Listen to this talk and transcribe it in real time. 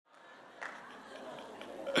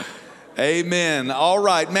Amen. All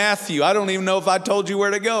right, Matthew, I don't even know if I told you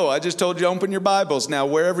where to go. I just told you open your Bibles. Now,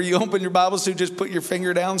 wherever you open your Bibles to, just put your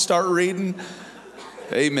finger down, start reading.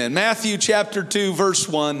 Amen. Matthew chapter 2, verse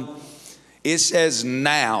 1. It says,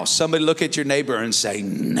 now. Somebody look at your neighbor and say,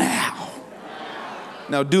 now.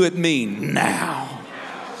 Now, do it mean now.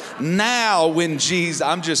 Now when Jesus,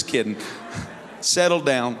 I'm just kidding. Settle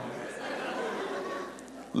down.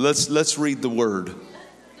 Let's read the word.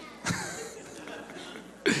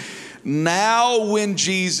 Now when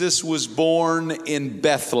Jesus was born in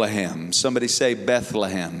Bethlehem, somebody say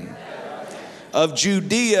Bethlehem, of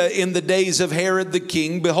Judea in the days of Herod the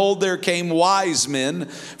king, behold, there came wise men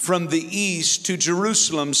from the east to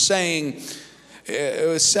Jerusalem, saying,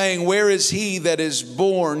 where is he that is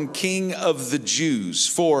born King of the Jews?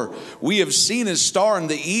 For we have seen his star in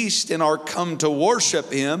the east and are come to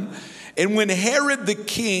worship him. And when Herod the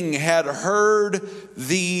king had heard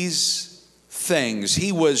these things,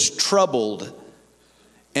 he was troubled,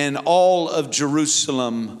 and all of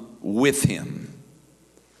Jerusalem with him.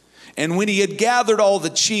 And when he had gathered all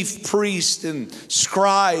the chief priests and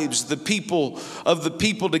scribes, the people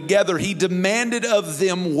together, he demanded of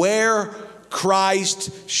them where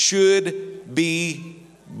Christ should be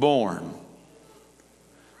born.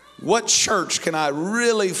 What church can I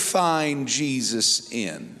really find Jesus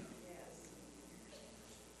in?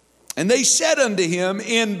 And they said unto him,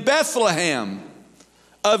 in Bethlehem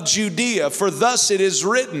of Judea, for thus it is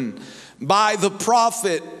written by the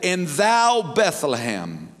prophet, and thou,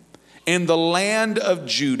 Bethlehem, in the land of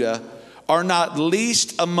Judah, are not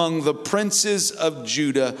least among the princes of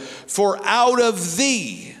Judah, for out of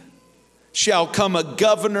thee shall come a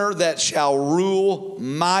governor that shall rule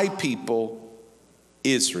my people,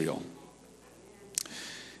 Israel.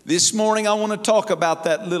 This morning I want to talk about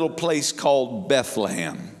that little place called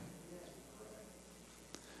Bethlehem.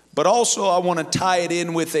 But also I want to tie it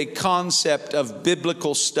in with a concept of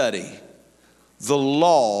biblical study, the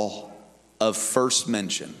law of first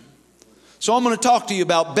mention. So I'm going to talk to you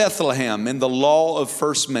about Bethlehem and the law of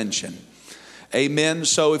first mention. Amen.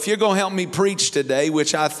 So if you're going to help me preach today,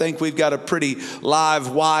 which I think we've got a pretty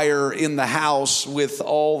live wire in the house with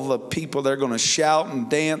all the people that are going to shout and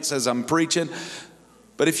dance as I'm preaching.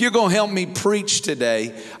 But if you're going to help me preach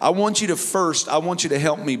today, I want you to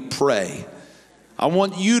help me pray. I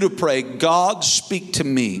want you to pray, God, speak to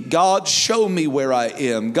me. God, show me where I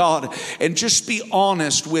am. God, and just be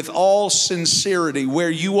honest with all sincerity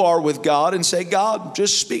where you are with God and say, God,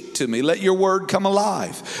 just speak to me. Let your word come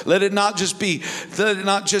alive. Let it not just be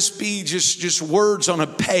just words on a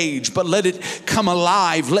page, but let it come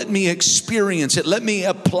alive. Let me experience it. Let me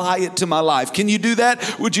apply it to my life. Can you do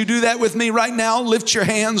that? Would you do that with me right now? Lift your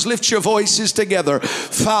hands, lift your voices together.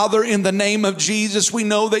 Father, in the name of Jesus, we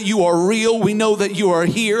know that you are real. We know that you are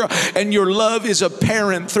here and your love is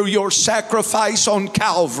apparent through your sacrifice on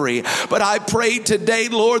Calvary. But I pray today,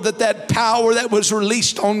 Lord, that power that was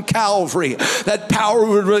released on Calvary, that power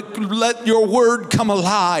would let your word come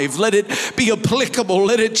alive. Let it be applicable.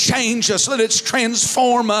 Let it change us. Let it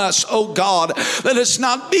transform us, oh God. Let us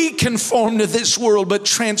not be conformed to this world, but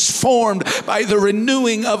transformed by the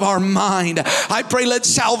renewing of our mind. I pray let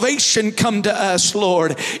salvation come to us,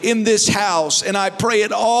 Lord, in this house. And I pray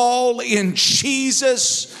it all in Jesus'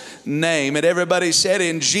 name. And everybody said,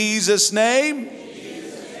 in Jesus' name.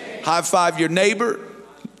 High five your neighbor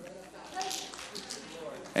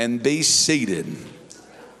and be seated.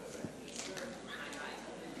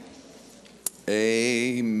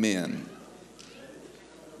 Amen.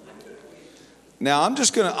 Now I'm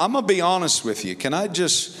gonna be honest with you. Can I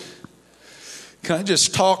just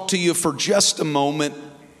talk to you for just a moment?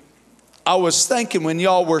 I was thinking when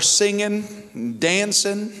y'all were singing and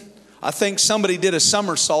dancing, I think somebody did a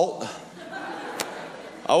somersault.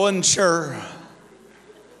 I wasn't sure.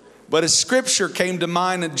 But a scripture came to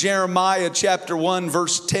mind in Jeremiah chapter 1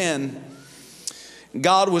 verse 10.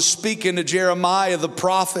 God was speaking to Jeremiah the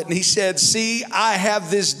prophet, and he said, see, I have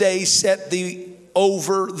this day set thee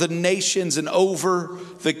over the nations and over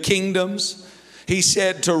the kingdoms. He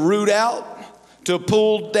said, to root out, to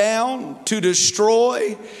pull down, to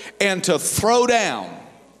destroy, and to throw down.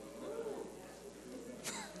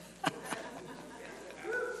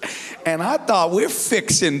 And I thought, we're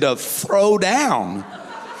fixing to throw down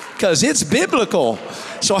because it's biblical.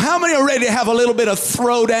 So how many are ready to have a little bit of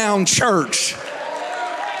throw down church?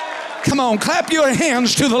 Come on, clap your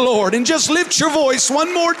hands to the Lord and just lift your voice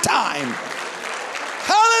one more time.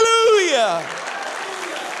 Hallelujah.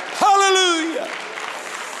 Hallelujah.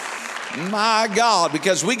 My God,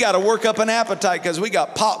 because we got to work up an appetite because we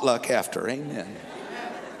got potluck after. Amen.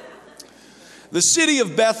 The city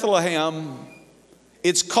of Bethlehem,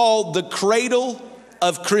 it's called the cradle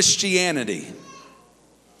of Christianity.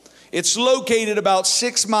 It's located about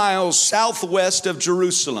 6 miles southwest of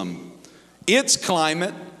Jerusalem. Its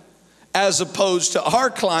climate, as opposed to our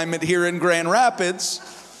climate here in Grand Rapids,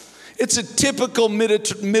 it's a typical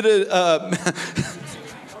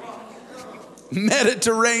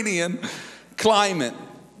Mediterranean climate,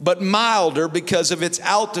 but milder because of its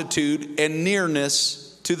altitude and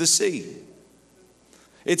nearness to the sea.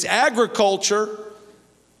 Its agriculture,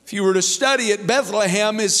 if you were to study it,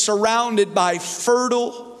 Bethlehem is surrounded by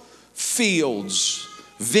fertile fields,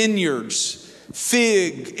 vineyards,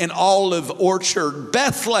 fig and olive orchard.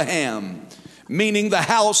 Bethlehem, meaning the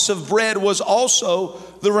house of bread, was also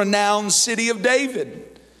the renowned city of David.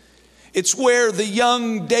 It's where the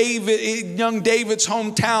young David's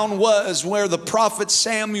hometown was, where the prophet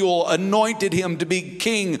Samuel anointed him to be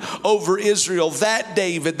king over Israel. That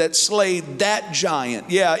David that slayed that giant.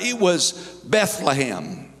 Yeah, it was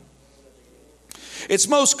Bethlehem. It's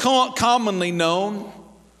most commonly known,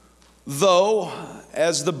 though,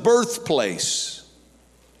 as the birthplace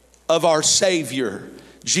of our Savior,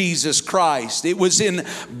 Jesus Christ. It was in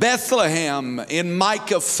Bethlehem in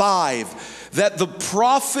Micah 5 that the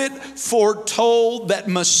prophet foretold that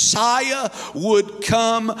Messiah would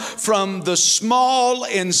come from the small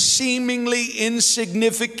and seemingly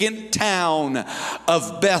insignificant town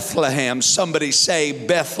of Bethlehem. Somebody say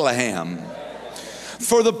Bethlehem.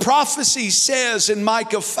 For the prophecy says in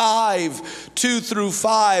Micah 5, 2 through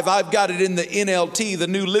 5, I've got it in the NLT, the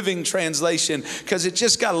New Living Translation, because it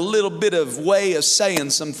just got a little bit of way of saying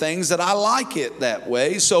some things that I like it that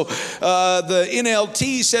way. So the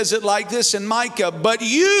NLT says it like this in Micah, but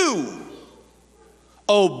you,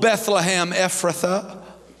 O Bethlehem Ephrathah,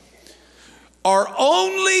 are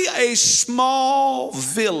only a small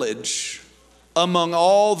village among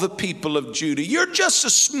all the people of Judah. You're just a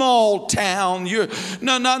small town. You're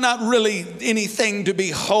not really anything to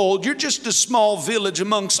behold. You're just a small village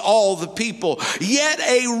amongst all the people. Yet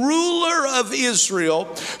a ruler of Israel,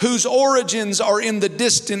 whose origins are in the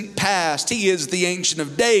distant past. He is the Ancient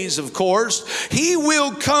of Days, of course. He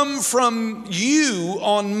will come from you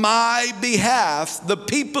on my behalf. The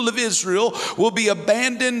people of Israel will be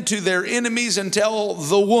abandoned to their enemies until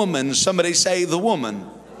the woman, somebody say the woman,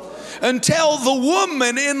 until the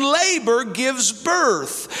woman in labor gives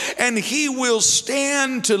birth, and he will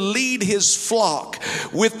stand to lead his flock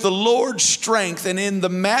with the Lord's strength and in the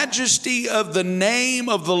majesty of the name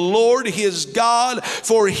of the Lord his God,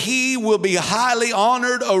 for he will be highly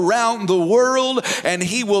honored around the world, and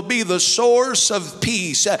he will be the source of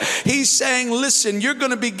peace. He's saying, listen, you're going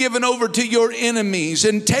to be given over to your enemies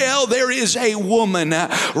until there is a woman,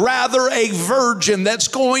 rather a virgin, that's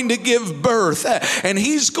going to give birth, and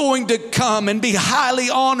he's going to come and be highly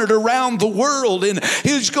honored around the world, and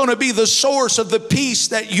he's going to be the source of the peace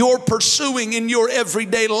that you're pursuing in your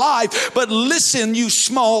everyday life. But listen, you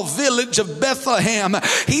small village of Bethlehem,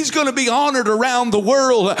 he's going to be honored around the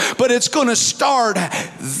world, but it's going to start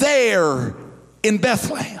there in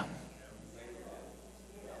Bethlehem.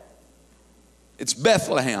 It's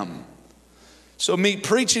Bethlehem. So me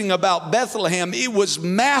preaching about Bethlehem, it was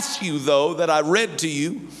Matthew, though, that I read to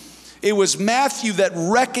you. It was Matthew that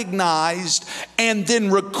recognized and then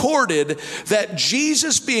recorded that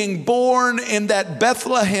Jesus being born in that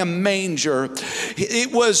Bethlehem manger.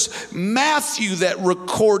 It was Matthew that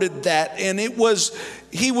recorded that, and he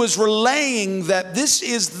was relaying that this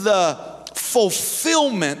is the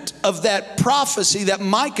fulfillment of that prophecy that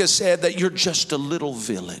Micah said, that you're just a little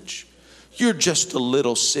village. You're just a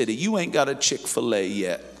little city. You ain't got a Chick-fil-A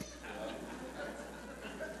yet.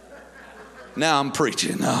 Now I'm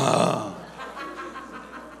preaching.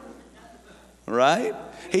 Right?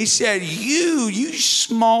 He said, you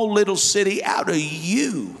small little city, out of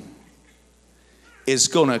you is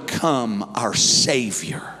going to come our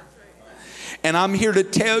Savior. And I'm here to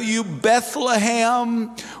tell you,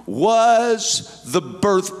 Bethlehem was the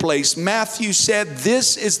birthplace. Matthew said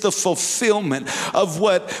this is the fulfillment of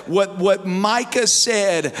what Micah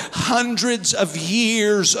said hundreds of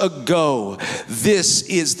years ago. This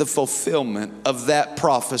is the fulfillment of that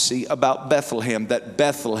prophecy about Bethlehem, that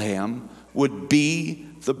Bethlehem would be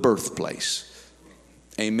the birthplace.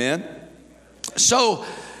 Amen. So,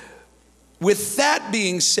 with that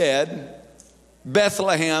being said,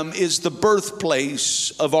 Bethlehem is the birthplace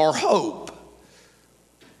of our hope,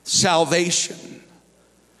 salvation.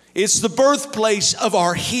 It's the birthplace of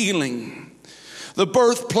our healing, the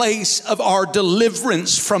birthplace of our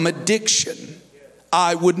deliverance from addiction,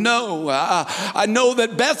 I would know. I know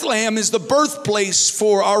that Bethlehem is the birthplace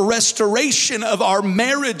for our restoration of our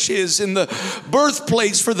marriages and the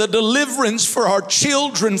birthplace for the deliverance for our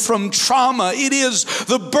children from trauma. It is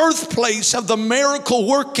the birthplace of the miracle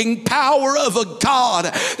working power of a God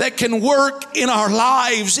that can work in our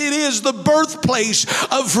lives. It is the birthplace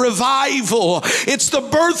of revival. It's the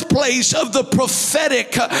birthplace of the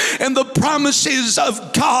prophetic and the promises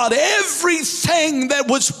of God. Everything that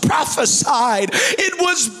was prophesied, it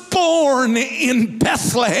was born in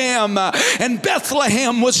Bethlehem, and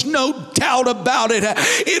Bethlehem was no doubt about it.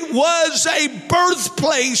 It was a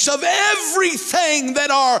birthplace of everything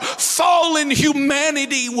that our fallen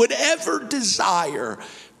humanity would ever desire.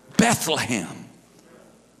 Bethlehem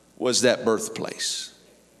was that birthplace.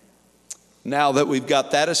 Now that we've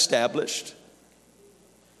got that established,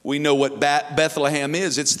 we know what Bethlehem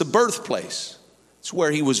is. It's the birthplace. It's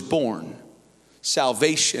where he was born.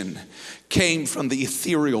 Salvation came from the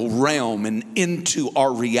ethereal realm and into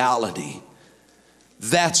our reality.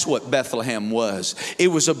 That's what Bethlehem was. It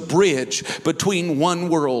was a bridge between one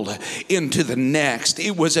world into the next.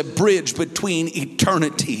 It was a bridge between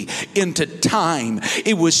eternity into time.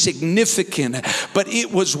 It was significant, but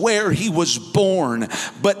it was where he was born.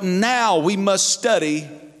 But now we must study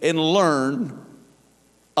and learn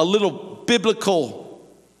a little biblical.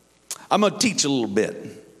 I'm going to teach a little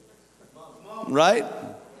bit. Right?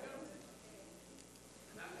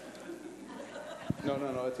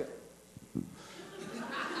 No.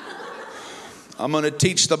 I'm going to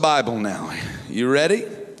teach the Bible now. You ready?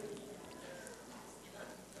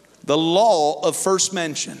 The law of first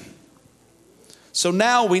mention. So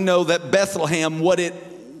now we know that Bethlehem, what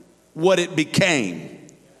it became.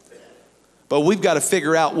 But we've got to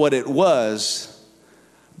figure out what it was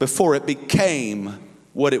before it became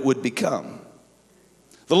what it would become.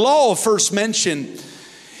 The law of first mention,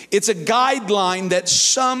 it's a guideline that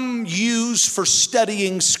some use for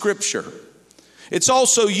studying Scripture. It's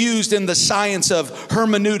also used in the science of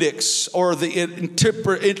hermeneutics, or the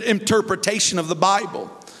interpretation of the Bible.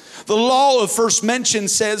 The law of first mention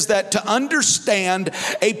says that to understand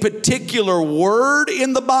a particular word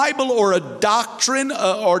in the Bible or a doctrine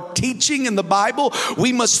or teaching in the Bible,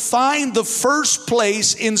 we must find the first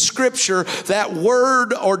place in Scripture that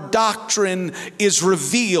word or doctrine is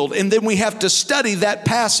revealed. And then we have to study that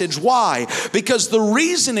passage. Why? Because the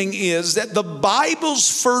reasoning is that the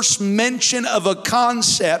Bible's first mention of a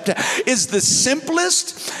concept is the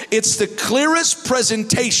simplest, it's the clearest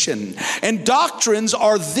presentation, and doctrines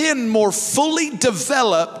are then more fully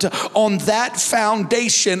developed on that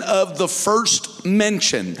foundation of the first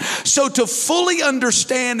mention. So to fully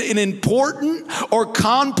understand an important or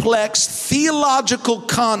complex theological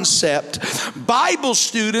concept, Bible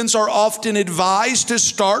students are often advised to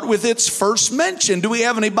start with its first mention. Do we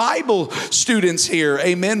have any Bible students here?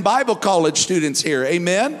 Amen. Bible college students here.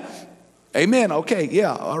 Amen. Amen. Okay.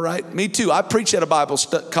 Yeah. All right. Me too. I preached at a Bible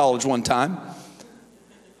college one time.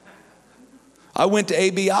 I went to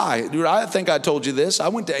ABI. Dude, I think I told you this. I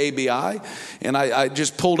went to ABI and I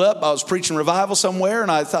just pulled up. I was preaching revival somewhere and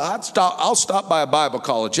I thought I'll stop by a Bible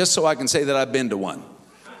college just so I can say that I've been to one.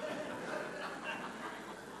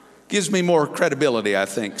 Gives me more credibility, I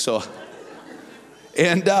think. So,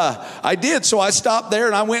 and I did. So I stopped there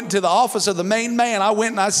and I went to the office of the main man. I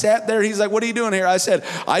went and I sat there. He's like, "What are you doing here?" I said,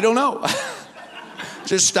 "I don't know."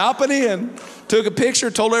 Just stopping in. Took a picture,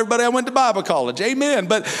 told everybody I went to Bible college. Amen.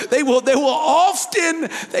 But they will often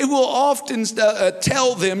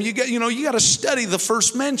tell them, you got to study the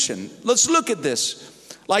first mention. Let's look at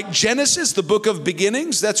this. Like Genesis, the book of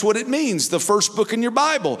beginnings, that's what it means. The first book in your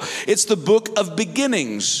Bible. It's the book of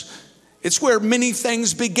beginnings. It's where many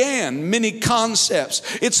things began, many concepts.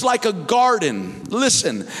 It's like a garden,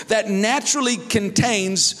 listen, that naturally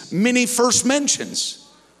contains many first mentions.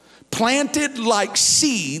 Planted like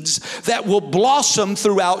seeds that will blossom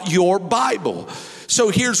throughout your Bible. So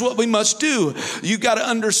here's what we must do. You got to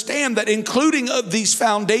understand that including of these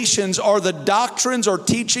foundations are the doctrines or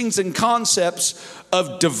teachings and concepts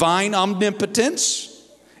of divine omnipotence.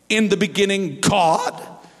 In the beginning, God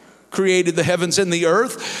created the heavens and the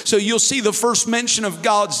earth. So you'll see the first mention of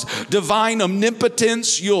God's divine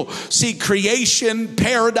omnipotence. You'll see creation,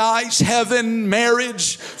 paradise, heaven,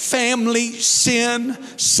 marriage, family, sin,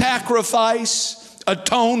 sacrifice,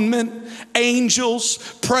 atonement, angels,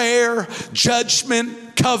 prayer,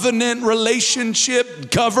 judgment, covenant,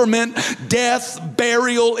 relationship, government, death,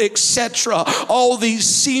 burial, etc. All these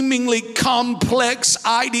seemingly complex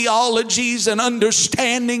ideologies and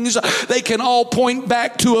understandings, they can all point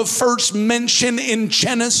back to a first mention in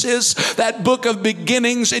Genesis, that book of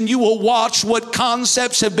beginnings, and you will watch what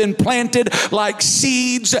concepts have been planted like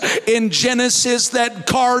seeds in Genesis, that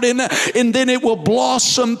garden, and then it will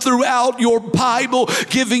blossom throughout your Bible,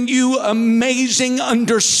 giving you amazing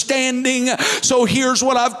understanding. So here's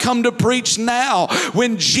what I've come to preach now.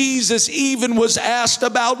 When Jesus even was asked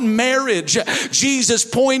about marriage, Jesus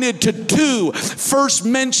pointed to two first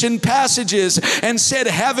mentioned passages and said,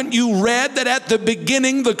 haven't you read that at the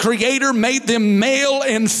beginning the Creator made them male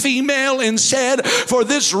and female, and said, for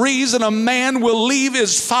this reason a man will leave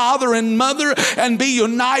his father and mother and be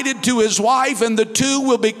united to his wife, and the two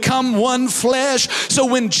will become one flesh. So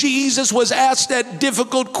when Jesus was asked that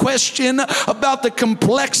difficult question about the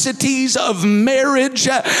complexities of marriage,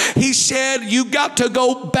 he said, you got to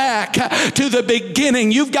go back to the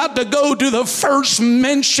beginning. You've got to go to the first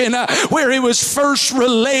mention where it was first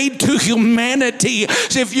relayed to humanity.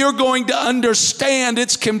 So if you're going to understand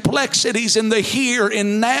its complexities in the here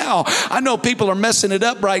and now, I know people are messing it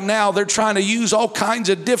up right now. They're trying to use all kinds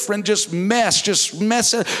of different just mess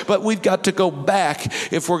it. But we've got to go back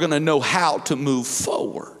if we're going to know how to move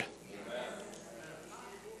forward.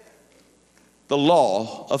 The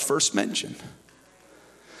law of first mention.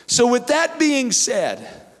 So with that being said,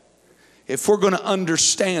 if we're going to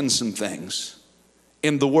understand some things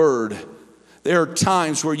in the Word, there are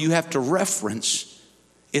times where you have to reference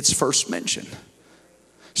its first mention.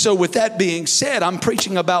 So with that being said, I'm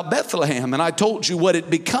preaching about Bethlehem, and I told you what it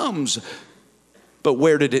becomes, but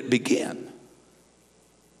where did it begin?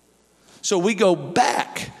 So we go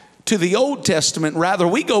back to the Old Testament,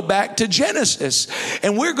 we go back to Genesis,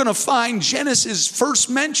 and we're going to find Genesis first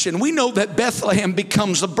mention. We know that Bethlehem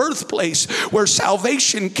becomes the birthplace where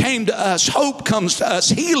salvation came to us, hope comes to us,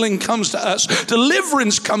 healing comes to us,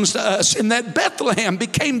 deliverance comes to us, and that Bethlehem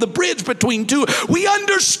became the bridge between two. We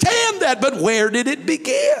understand that, but where did it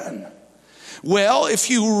begin? Well,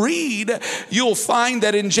 if you read, you'll find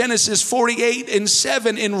that in Genesis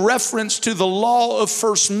 48:7, in reference to the law of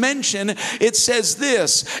first mention, it says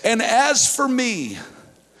this, and as for me,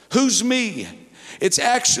 who's me? It's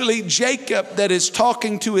actually Jacob that is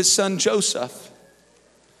talking to his son Joseph.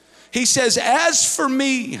 He says, as for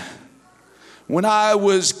me, when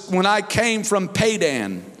I came from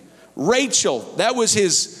Padan, Rachel, that was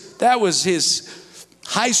his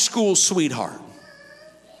high school sweetheart.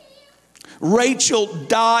 Rachel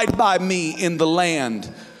died by me in the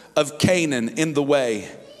land of Canaan in the way.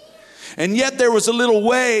 And yet there was a little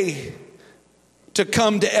way to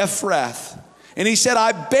come to Ephrath. And he said,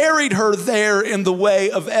 I buried her there in the way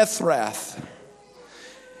of Ephrath.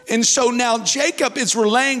 And so now Jacob is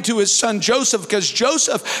relaying to his son Joseph, because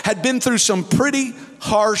Joseph had been through some pretty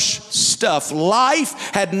harsh stuff. Life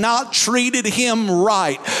had not treated him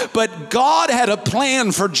right. But God had a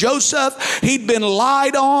plan for Joseph. He'd been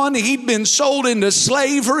lied on. He'd been sold into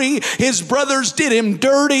slavery. His brothers did him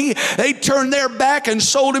dirty. They turned their back and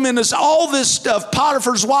sold him into all this stuff.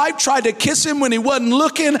 Potiphar's wife tried to kiss him when he wasn't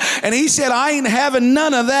looking, and he said, I ain't having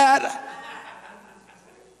none of that.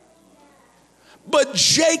 But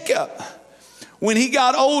Jacob, when he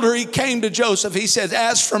got older, he came to Joseph. He said,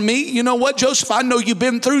 as for me, you know what, Joseph, I know you've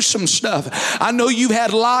been through some stuff. I know you've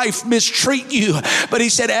had life mistreat you. But he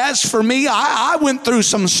said, as for me, I went through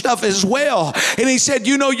some stuff as well. And he said,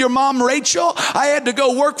 you know, your mom, Rachel, I had to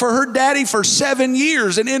go work for her daddy for 7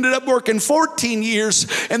 years and ended up working 14 years.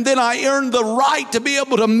 And then I earned the right to be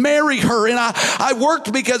able to marry her. And I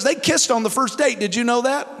worked because they kissed on the first date. Did you know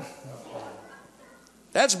that?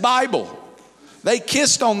 That's Bible. They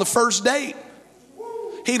kissed on the first date.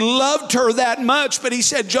 He loved her that much, but he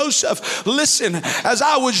said, Joseph, listen, as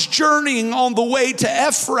I was journeying on the way to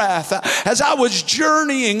Ephrath, as I was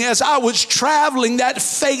traveling that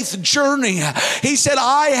faith journey, he said,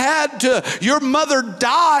 your mother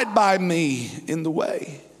died by me in the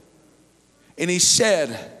way. And he said,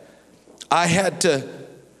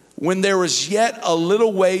 when there was yet a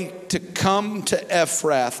little way to come to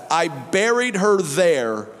Ephrath, I buried her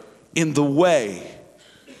there in the way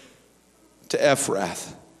to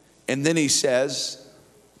Ephrath. And then he says,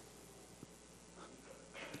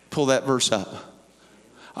 pull that verse up.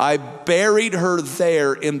 I buried her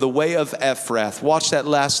there in the way of Ephrath. Watch that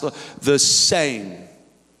last. The same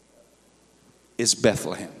is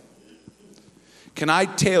Bethlehem. Can I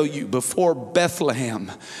tell you, before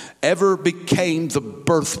Bethlehem ever became the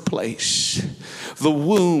birthplace, the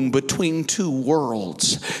womb between two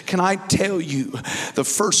worlds, can I tell you, the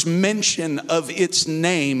first mention of its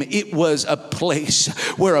name, it was a place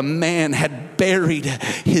where a man had buried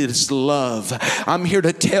his love. I'm here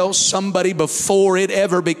to tell somebody, before it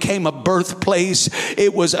ever became a birthplace,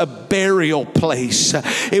 it was a burial place.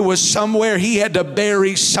 It was somewhere he had to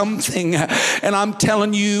bury something. And I'm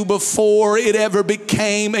telling you, before it ever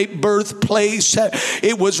became a birthplace,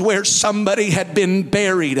 it was where somebody had been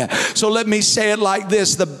buried. So let me say it like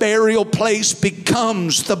this: the burial place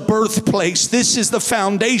becomes the birthplace. This is the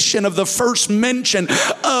foundation of the first mention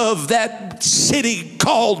of that city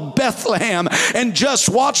called Bethlehem. And just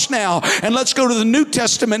watch now, and let's go to the New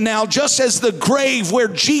Testament now. Just as the grave where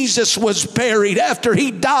Jesus was buried after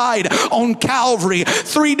he died on Calvary,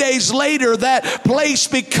 3 days later that place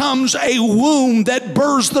becomes a womb that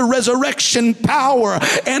births the resurrection power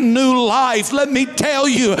and new life. Let me tell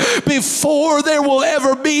you, before there will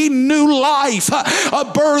ever be new life, a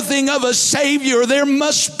birthing of a Savior, there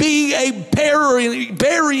must be a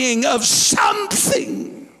burying of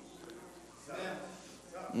something.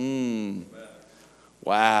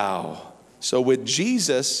 Wow. So with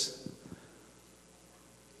Jesus,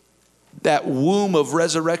 that womb of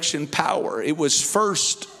resurrection power, it was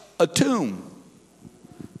first a tomb.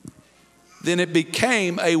 Then it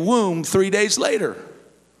became a womb 3 days later.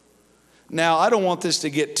 Now, I don't want this to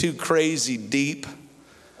get too crazy deep,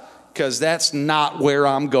 because that's not where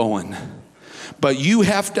I'm going. But you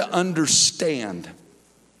have to understand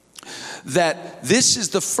that this is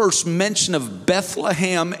the first mention of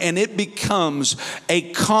Bethlehem, and it becomes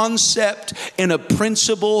a concept and a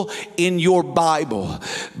principle in your Bible,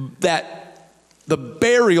 that the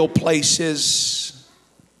burial places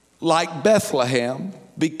like Bethlehem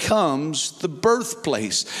becomes the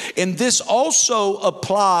birthplace. And this also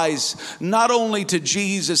applies not only to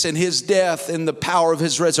Jesus and his death and the power of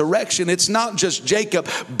his resurrection. It's not just Jacob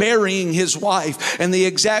burying his wife and the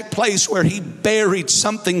exact place where he buried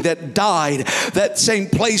something that died. That same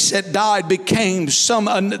place that died became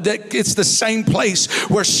it's the same place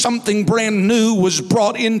where something brand new was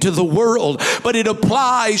brought into the world. But it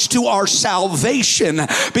applies to our salvation,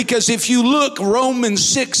 because if you look Romans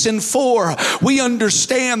 6:4, we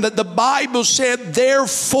understand that the Bible said,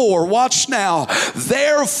 therefore, watch now,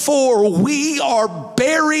 therefore we are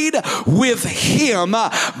buried with him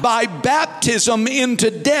by baptism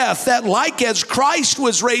into death, that like as Christ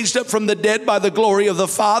was raised up from the dead by the glory of the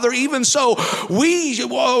Father, even so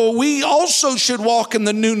we also should walk in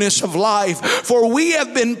the newness of life. For we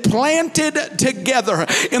have been planted together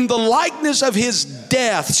in the likeness of his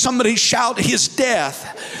death. Somebody shout, his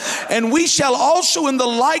death. And we shall also in the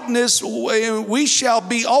likeness, we shall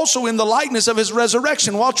be also in the likeness of his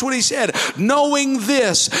resurrection. Watch what he said. Knowing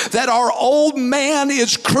this, that our old man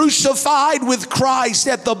is crucified with Christ,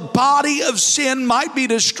 that the body of sin might be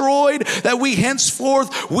destroyed, that we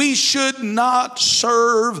henceforth we should not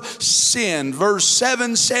serve sin. Verse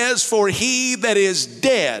 7 says, for he that is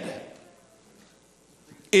dead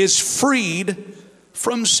is freed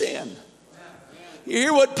from sin. You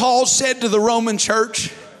hear what Paul said to the Roman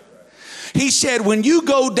church? He said, when you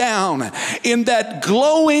go down in that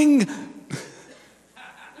glowing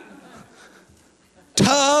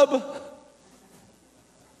tub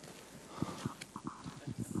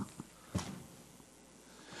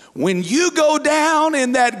when you go down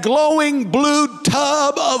in that glowing blue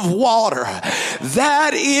tub of water,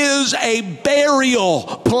 that is a burial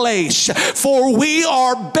place. For we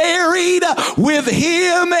are buried with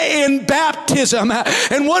him in baptism.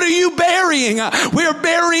 And what are you burying? We're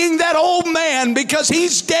burying that old man, because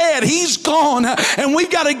he's dead, he's gone, and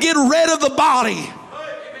we've got to get rid of the body.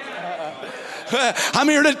 I'm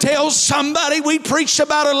here to tell somebody, we preached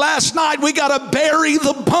about it last night, we got to bury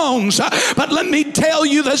the bones. But let me tell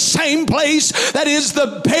you, the same place that is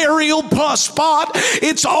the burial spot,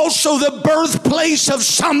 it's also the birthplace of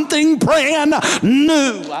something brand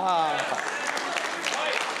new.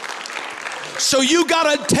 So you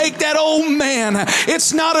got to take that old man.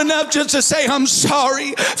 It's not enough just to say, I'm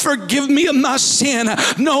sorry, forgive me of my sin.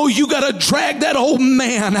 No, you got to drag that old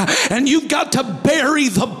man, and you've got to bury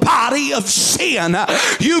the body of sin.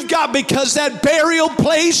 You've got, because that burial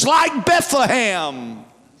place like Bethlehem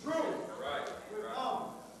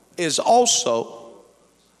is also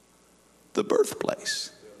the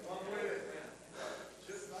birthplace.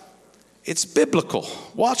 It's biblical.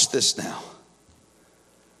 Watch this now.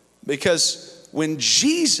 Because when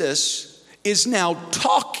Jesus is now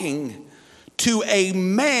talking to a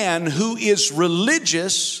man who is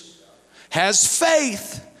religious, has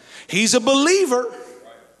faith, he's a believer,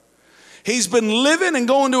 He's been living and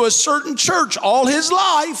going to a certain church all his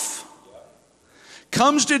life.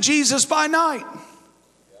 Comes to Jesus by night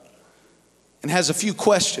and has a few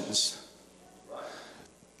questions.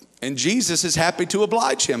 And Jesus is happy to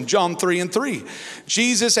oblige him. John 3:3.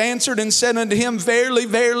 Jesus answered and said unto him, Verily,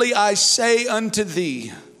 verily, I say unto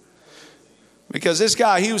thee. Because this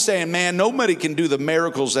guy, he was saying, man, nobody can do the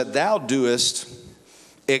miracles that thou doest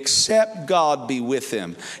except God be with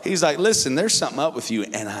him. He's like, listen, there's something up with you,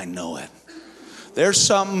 and I know it. There's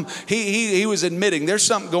something, he was admitting, there's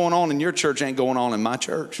something going on in your church ain't going on in my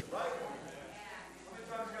church.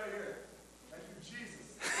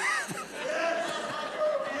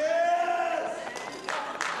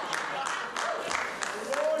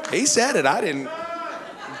 He said it, I didn't.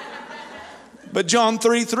 But John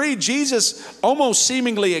 3:3, Jesus almost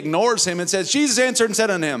seemingly ignores him and says, Jesus answered and said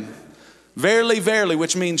unto him, Verily, verily,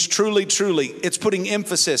 which means truly, truly. It's putting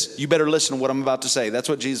emphasis. You better listen to what I'm about to say. That's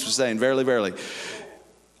what Jesus was saying. Verily, verily.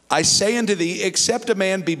 I say unto thee, except a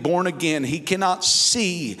man be born again, he cannot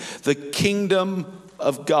see the kingdom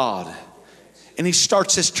of God. And he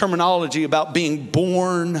starts this terminology about being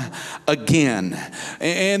born again.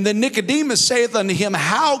 And then Nicodemus saith unto him,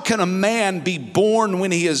 how can a man be born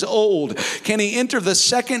when he is old? Can he enter the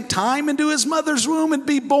second time into his mother's womb and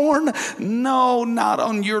be born? No, not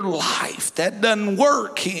on your life. That doesn't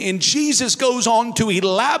work. And Jesus goes on to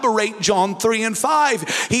elaborate John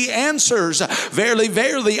 3:5. He answers, Verily,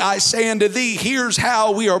 verily, I say unto thee, here's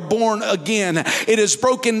how we are born again. It is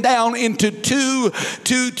broken down into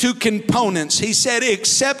two components. He said,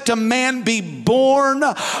 except a man be born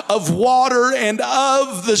of water and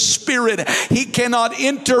of the Spirit, he cannot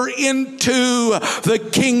enter into the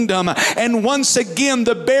kingdom. And once again,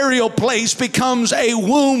 the burial place becomes a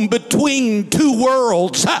womb between two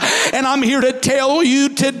worlds. And I'm here to tell you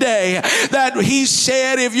today that he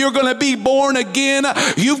said, if you're going to be born again,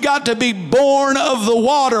 you've got to be born of the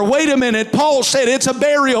water. Wait a minute. Paul said it's a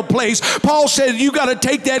burial place. Paul said you got to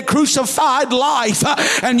take that crucified life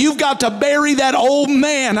and you've got to bury that old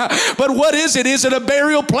man. But what is it? Is it a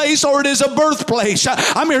burial place or it is a birthplace?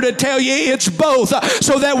 I'm here to tell you it's both.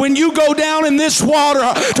 So that when you go down in this water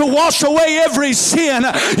to wash away every sin,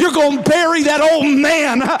 you're going to bury that old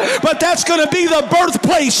man. But that's going to be the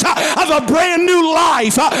birthplace of a brand new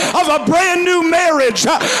life, of a brand new marriage,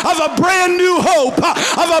 of a brand new hope,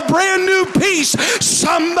 of a brand new peace.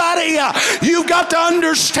 Somebody, you've got to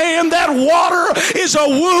understand that water is a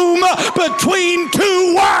womb between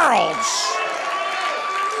two worlds.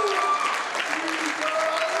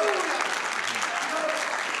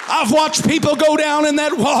 I've watched people go down in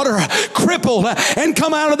that water crippled and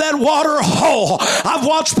come out of that water whole. I've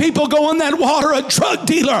watched people go in that water a drug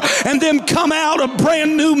dealer and then come out a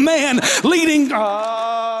brand new man leading.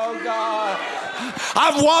 Oh God.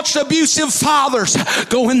 I've watched abusive fathers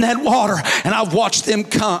go in that water and I've watched them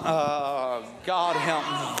come. God help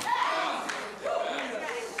me.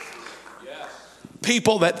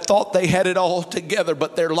 People that thought they had it all together,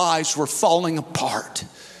 but their lives were falling apart.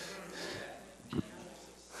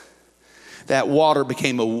 That water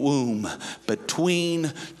became a womb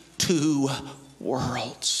between two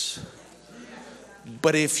worlds.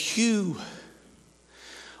 But if you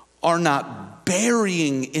are not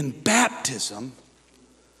burying in baptism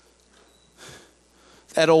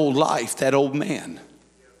that old life, that old man,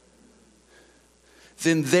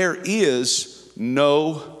 then there is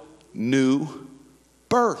no new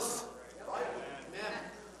birth.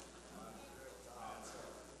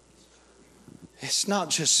 It's not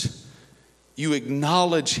just you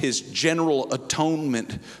acknowledge his general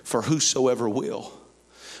atonement for whosoever will,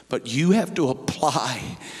 but you have to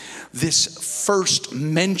apply this first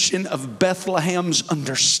mention of Bethlehem's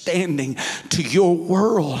understanding to your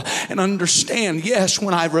world and understand, yes,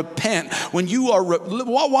 when I repent, when you are,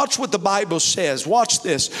 watch what the Bible says. Watch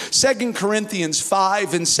this, 2 Corinthians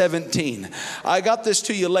 5:17. I got this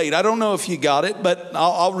to you late. I don't know if you got it, but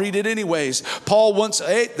I'll read it anyways. Paul once,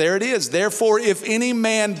 there it is. Therefore, if any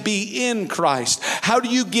man be in Christ. How do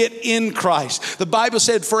you get in Christ? The Bible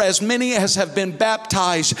said, for as many as have been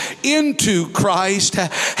baptized into Christ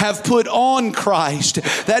have put on Christ.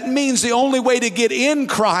 That means the only way to get in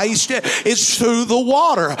Christ is through the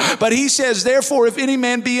water. But he says, therefore, if any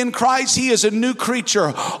man be in Christ, he is a new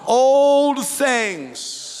creature. Old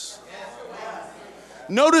things.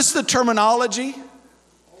 Notice the terminology.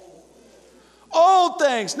 Old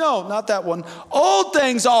things. No, not that one. Old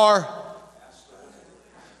things are.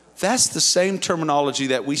 That's the same terminology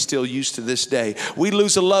that we still use to this day. We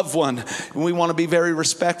lose a loved one and we want to be very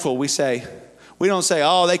respectful. We don't say,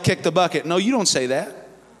 oh, they kicked the bucket. No, you don't say that.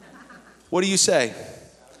 What do you say?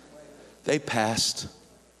 They passed.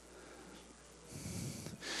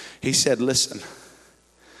 He said, listen,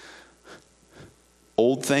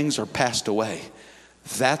 old things are passed away.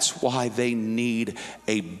 That's why they need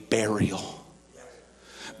a burial.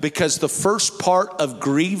 Because the first part of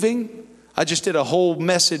grieving, I just did a whole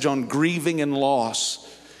message on grieving and loss.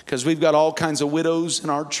 Because we've got all kinds of widows in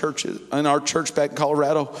our churches, in our church back in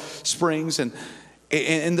Colorado Springs. And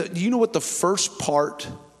you know what the first part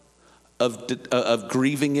of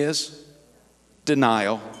grieving is?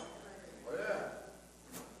 Denial.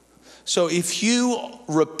 So if you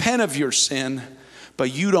repent of your sin,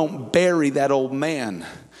 but you don't bury that old man,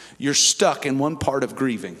 you're stuck in one part of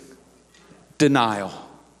grieving. Denial.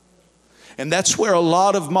 And that's where a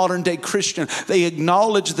lot of modern day Christians, they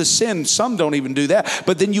acknowledge the sin. Some don't even do that.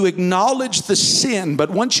 But then you acknowledge the sin. But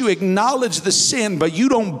once you acknowledge the sin, but you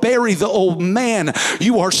don't bury the old man,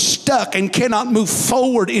 you are stuck and cannot move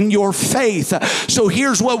forward in your faith. So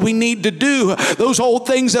here's what we need to do. Those old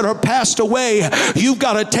things that are passed away, you've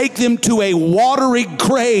got to take them to a watery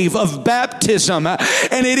grave of baptism. And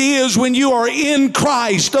it is when you are in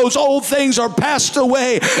Christ, those old things are passed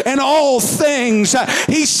away, and all things,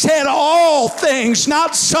 he said all things,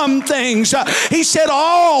 not some things. He said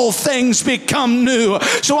all things become new.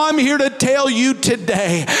 So I'm here to tell you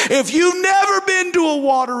today, if you've never been to a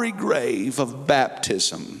watery grave of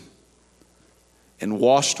baptism and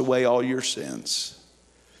washed away all your sins,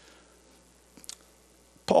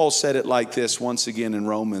 Paul said it like this once again in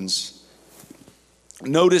Romans.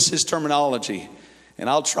 Notice his terminology, and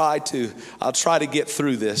I'll try to get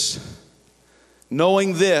through this.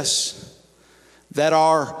 Knowing this, that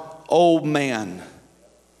our old man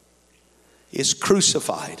is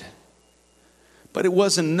crucified. But it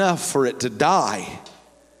wasn't enough for it to die.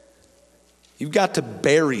 You've got to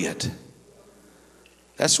bury it.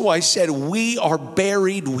 That's why he said we are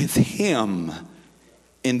buried with him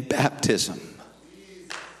in baptism.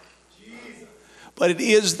 But it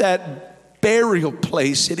is that burial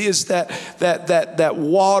place. It is that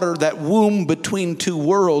water, that womb between two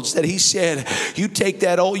worlds that he said, you drag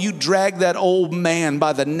that old man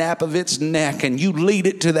by the nape of its neck and you lead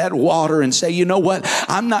it to that water and say, you know what?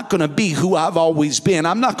 I'm not going to be who I've always been.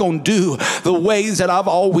 I'm not going to do the ways that I've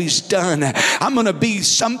always done. I'm going to be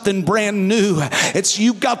something brand new.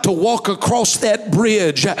 You've got to walk across that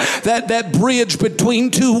bridge, that bridge between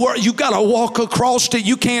two worlds. You got to walk across it.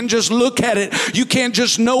 You can't just look at it. You can't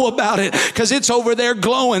just know about it, because it's over there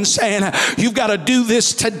glowing saying, you've got to do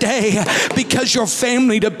this today because your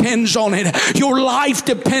family depends on it. Your life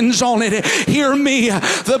depends on it. Hear me,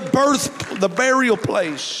 the burial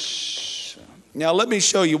place. Now let me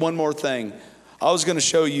show you one more thing. I was going to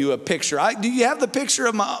show you a picture. Do you have the picture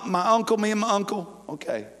of my uncle, me and my uncle?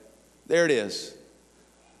 Okay, there it is.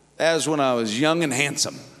 That was when I was young and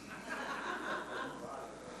handsome.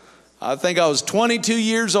 I think I was 22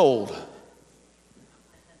 years old.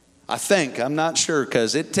 I think, I'm not sure,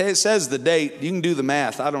 because it says the date. You can do the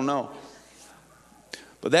math, I don't know.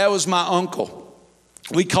 But that was my uncle.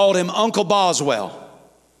 We called him Uncle Boswell.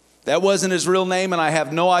 That wasn't his real name, and I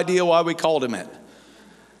have no idea why we called him it.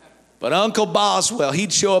 But Uncle Boswell,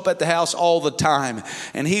 he'd show up at the house all the time,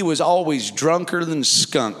 and he was always drunker than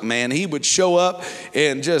skunk, man. He would show up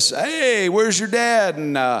and just, hey, where's your dad?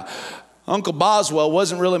 And Uncle Boswell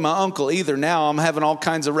wasn't really my uncle either. Now I'm having all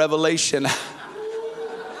kinds of revelation.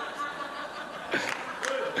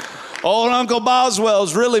 Old Uncle Boswell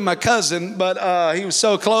is really my cousin, but he was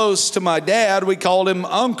so close to my dad, we called him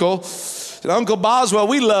Uncle. And Uncle Boswell,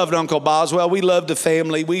 we loved Uncle Boswell. We loved the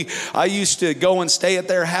family. I used to go and stay at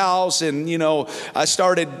their house, and I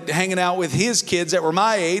started hanging out with his kids that were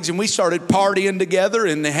my age, and we started partying together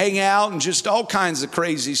and hang out and just all kinds of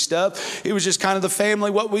crazy stuff. It was just kind of the family,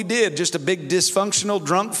 what we did, just a big dysfunctional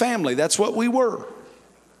drunk family. That's what we were.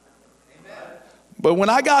 Amen. But when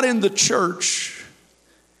I got in the church,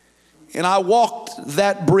 and I walked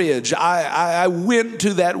that bridge, I went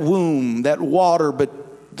to that womb, that water, but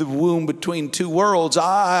the womb between two worlds.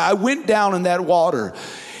 I went down in that water,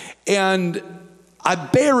 and I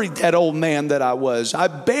buried that old man that I was. I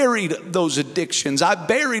buried those addictions. I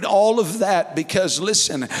buried all of that because,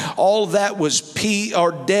 listen, all of that was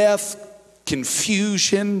death,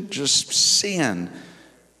 confusion, just sin.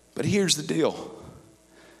 But here's the deal.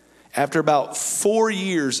 After about 4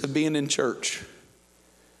 years of being in church,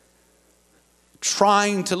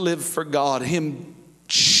 trying to live for God, him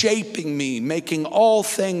shaping me, making all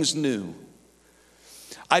things new,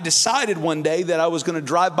 I decided one day that I was going to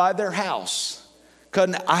drive by their house,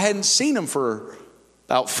 because I hadn't seen them for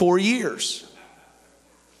about 4 years.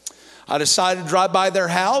 I decided to drive by their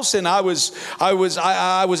house, and I was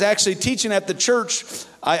actually teaching at the church.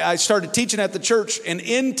 I started teaching at the church an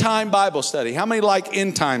end time Bible study. How many like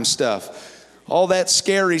end time stuff? all that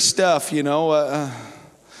scary stuff,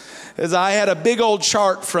 As I had a big old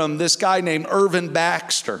chart from this guy named Irvin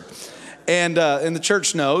Baxter. And the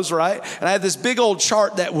church knows, right? And I had this big old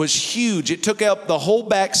chart that was huge. It took up the whole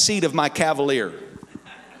back seat of my Cavalier.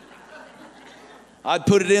 I'd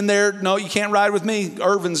put it in there. No, you can't ride with me.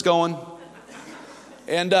 Irvin's going.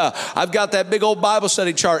 And I've got that big old Bible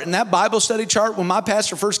study chart. And that Bible study chart, when my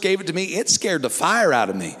pastor first gave it to me, it scared the fire out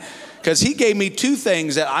of me. Because he gave me two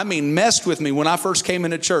things that, messed with me when I first came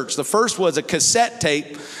into church. The first was a cassette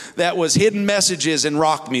tape that was hidden messages in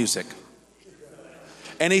rock music.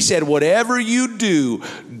 And he said, whatever you do,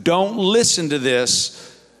 don't listen to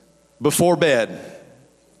this before bed.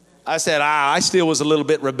 I said, I still was a little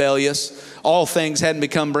bit rebellious. All things hadn't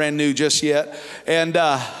become brand new just yet. And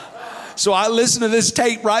so I listened to this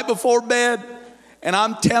tape right before bed. And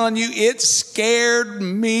I'm telling you, it scared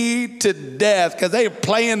me to death because they were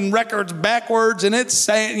playing records backwards and it's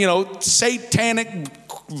saying, satanic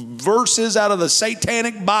verses out of the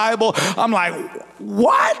satanic Bible. I'm like,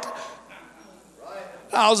 what?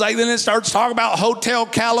 I was like, then it starts talking about Hotel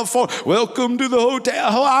California. Welcome to the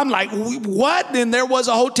hotel. I'm like, what? And there was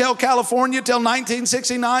a Hotel California till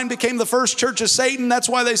 1969, became the first church of Satan. That's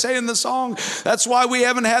why they say in the song, that's why we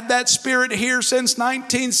haven't had that spirit here since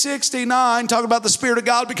 1969. Talking about the Spirit of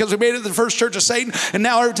God because we made it the first church of Satan. And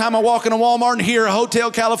now every time I walk in a Walmart and hear a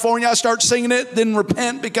Hotel California, I start singing it, then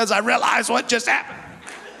repent because I realize what just happened.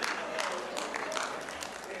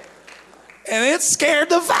 And it scared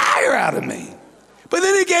the fire out of me. But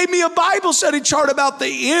then he gave me a Bible study chart about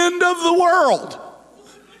the end of the world.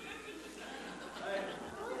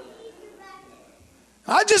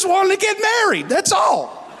 I just wanted to get married, that's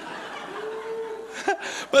all.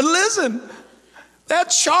 But listen,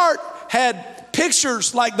 that chart had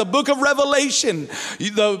pictures like the book of Revelation.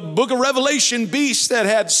 The book of Revelation beast that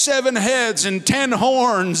had 7 heads and 10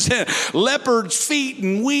 horns, and leopard's feet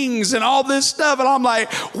and wings and all this stuff. And I'm like,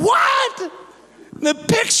 what? The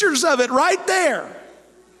pictures of it right there.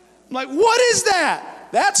 I'm like, what is that?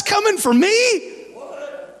 That's coming for me?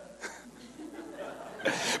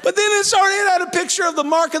 But then it had a picture of the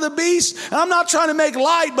mark of the beast. And I'm not trying to make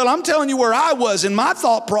light, but I'm telling you where I was in my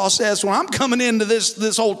thought process when I'm coming into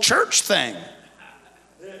this whole church thing.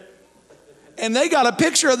 And they got a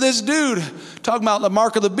picture of this dude talking about the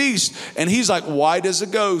mark of the beast. And he's like white as a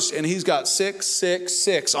ghost. And he's got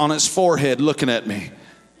 666 on his forehead looking at me.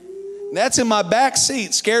 That's in my back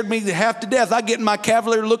seat. Scared me half to death. I get in my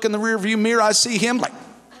Cavalier, look in the rearview mirror. I see him like.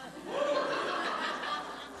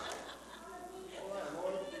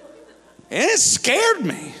 And it scared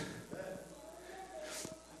me.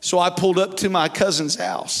 So I pulled up to my cousin's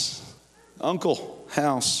house. Uncle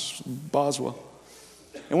house, Boswell.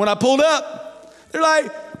 And when I pulled up, they're like,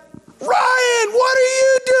 Ryan, what are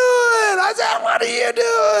you doing? I said, what are you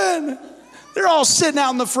doing? They're all sitting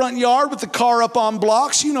out in the front yard with the car up on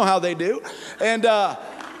blocks. You know how they do. And I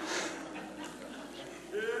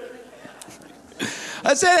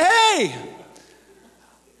said, hey,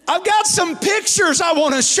 I've got some pictures I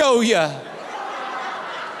want to show you.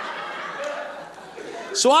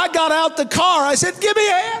 So I got out the car. I said, give me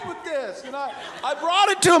a hand with this. And I brought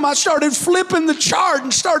it to him. I started flipping the chart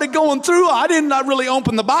and started going through. I did not really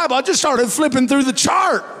open the Bible. I just started flipping through the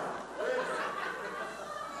chart.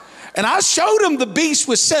 And I showed him the beast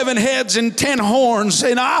with 7 heads and 10 horns.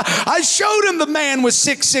 And I showed him the man with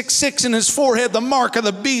 666 in his forehead, the mark of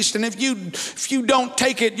the beast. And if you don't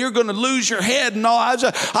take it, you're going to lose your head. And all.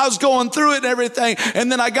 I was going through it and everything. And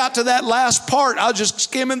then I got to that last part. I was just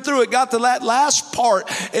skimming through it, got to that last part.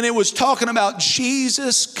 And it was talking about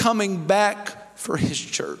Jesus coming back for his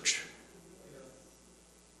church.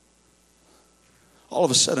 All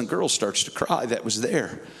of a sudden, a girl starts to cry that was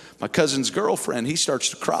there. My cousin's girlfriend, he starts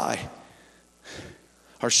to cry.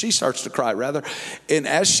 Or she starts to cry, rather. And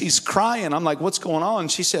as she's crying, I'm like, what's going on?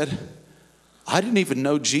 She said, I didn't even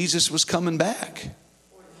know Jesus was coming back.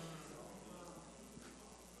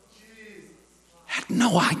 I had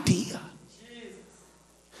no idea.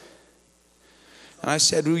 And I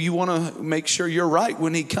said, well, you want to make sure you're right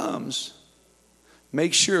when he comes.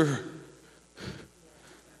 Make sure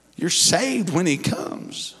you're saved when he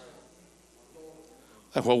comes.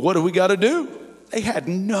 Well, what do we got to do? They had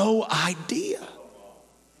no idea.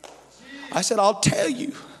 I said, I'll tell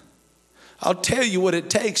you what it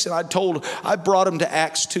takes. And I brought him to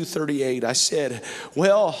Acts 2:38. I said,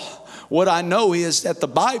 well, what I know is that the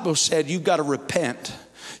Bible said you've got to repent.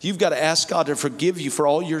 You've got to ask God to forgive you for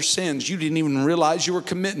all your sins you didn't even realize you were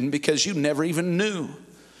committing because you never even knew.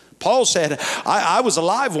 Paul said, I was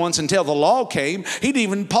alive once until the law came.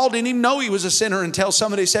 Paul didn't even know he was a sinner until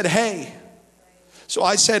somebody said, hey. So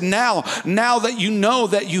I said, now that you know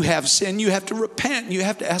that you have sin, you have to repent. You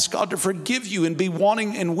have to ask God to forgive you and be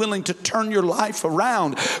wanting and willing to turn your life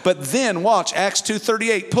around. But then watch Acts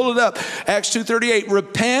 2:38. Pull it up. Acts 2:38.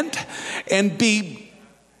 Repent and be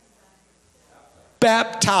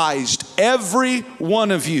baptized, every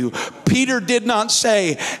one of you. Peter did not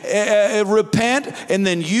say repent and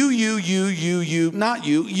then you, not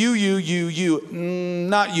you,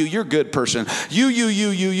 not you, you're a good person.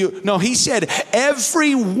 You. No, he said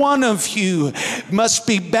every one of you must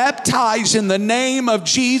be baptized in the name of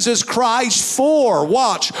Jesus Christ for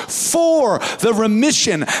the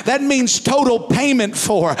remission. That means total payment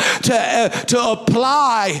to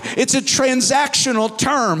apply. It's a transactional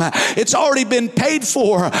term. It's already been paid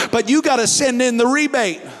for, but you got to send in the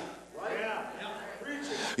rebate.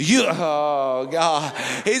 Oh God.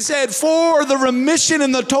 He said, for the remission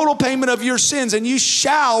and the total payment of your sins, and you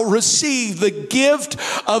shall receive the gift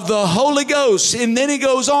of the Holy Ghost. And then he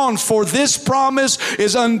goes on, for this promise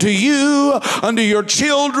is unto you, unto your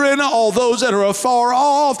children, all those that are afar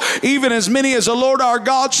off, even as many as the Lord our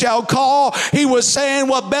God shall call. He was saying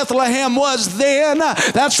what Bethlehem was then,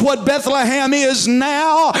 that's what Bethlehem is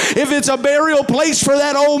now. If it's a burial place for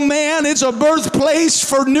that old man, it's a birthplace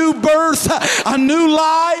for new birth, a new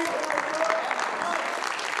life.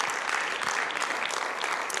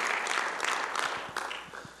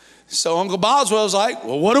 So Uncle Boswell's like,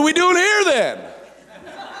 well, what are we doing here then?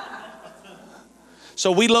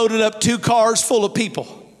 So we loaded up 2 cars full of people.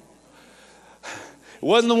 It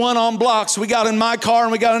wasn't the one on blocks. We got in my car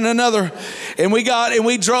and we got in another. And we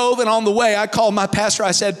drove, and on the way I called my pastor.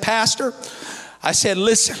 I said, Pastor, I said,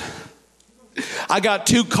 listen, I got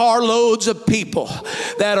 2 carloads of people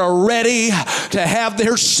that are ready to have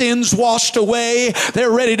their sins washed away.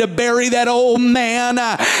 They're ready to bury that old man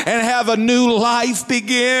and have a new life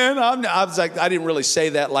begin. I was like, I didn't really say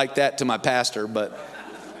that like that to my pastor, but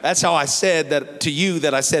that's how I said that to you,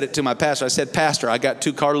 that I said it to my pastor. I said, Pastor, I got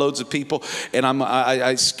 2 carloads of people, and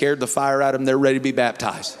I scared the fire out of them. They're ready to be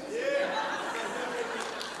baptized.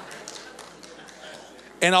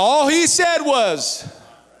 And all he said was,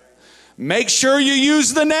 make sure you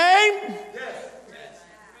use the name.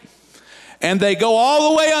 And they go all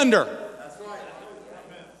the way under.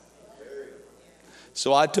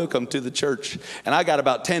 So I took them to the church, and I got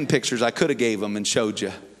about 10 pictures I could have gave them and showed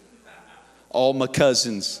you. All my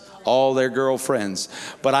cousins, all their girlfriends.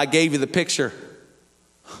 But I gave you the picture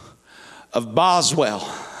of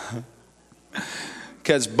Boswell.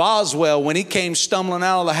 Because Boswell, when he came stumbling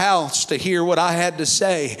out of the house to hear what I had to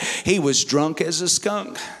say, he was drunk as a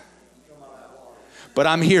skunk. But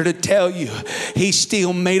I'm here to tell you, he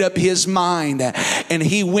still made up his mind. And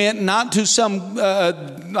he went not to some,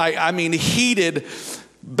 heated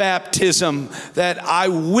baptism that I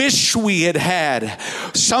wish we had had.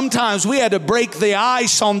 Sometimes we had to break the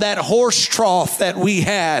ice on that horse trough that we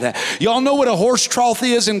had. Y'all know what a horse trough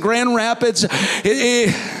is in Grand Rapids?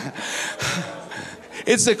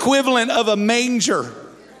 It's the equivalent of a manger.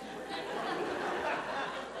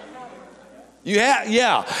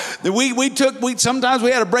 Yeah. Sometimes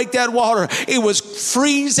we had to break that water. It was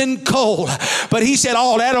freezing cold. But he said,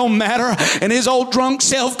 oh, that don't matter. And his old drunk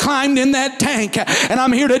self climbed in that tank. And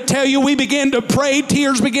I'm here to tell you, we began to pray.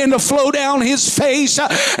 Tears began to flow down his face.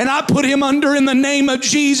 And I put him under in the name of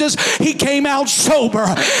Jesus. He came out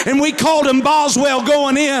sober. And we called him Boswell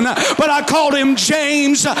going in. But I called him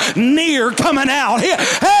James Near coming out.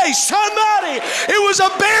 Hey, somebody, it was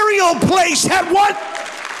a burial place at what?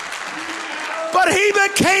 But he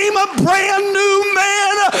became a brand new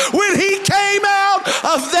man when he came out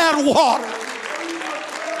of that water.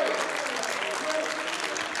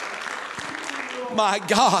 My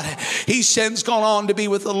God, he's since gone on to be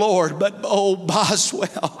with the Lord. But oh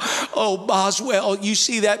Boswell, you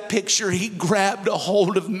see that picture? He grabbed a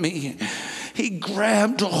hold of me. He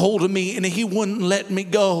grabbed a hold of me and he wouldn't let me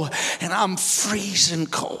go. And I'm freezing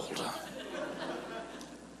cold.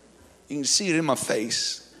 You can see it in my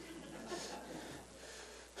face.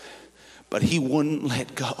 But he wouldn't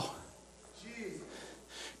let go.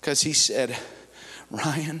 Because he said,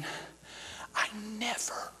 Ryan, I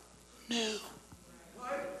never knew.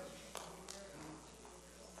 I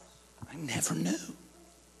never knew.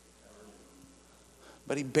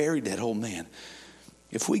 But he buried that old man.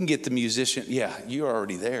 If we can get the musician, yeah, you're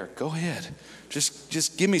already there. Go ahead.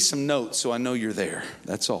 Just give me some notes so I know you're there.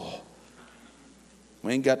 That's all.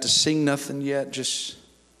 We ain't got to sing nothing yet.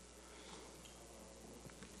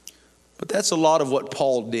 But that's a lot of what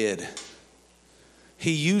Paul did.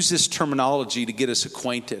 He used this terminology to get us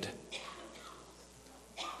acquainted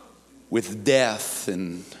with death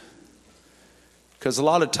and Because a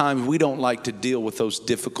lot of times we don't like to deal with those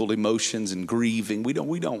difficult emotions and grieving. We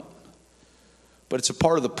don't. But it's a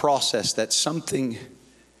part of the process that some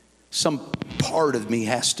part of me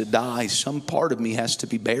has to die. Some part of me has to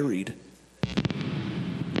be buried.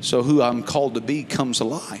 So who I'm called to be comes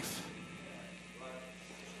alive.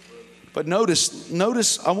 But notice,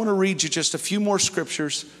 I want to read you just a few more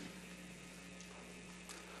scriptures.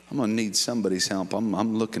 I'm going to need somebody's help.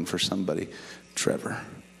 I'm looking for somebody. Trevor.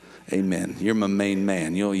 Amen. You're my main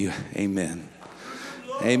man. Amen.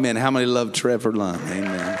 Amen. How many love Trevor Lund?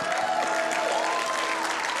 Amen.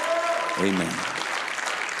 Amen.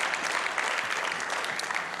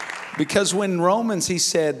 Because when Romans, he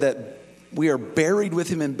said that we are buried with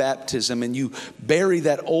him in baptism, and you bury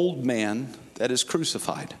that old man that is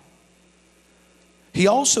crucified. He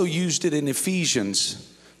also used it in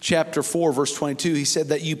Ephesians chapter 4, verse 22. He said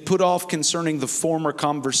that you put off concerning the former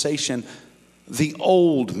conversation the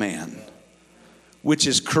old man, which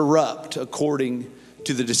is corrupt according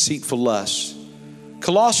to the deceitful lusts.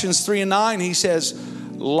 Colossians 3:9, he says,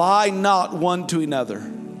 lie not one to another,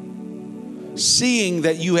 seeing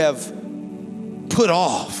that you have put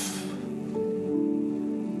off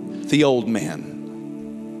the old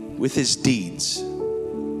man with his deeds,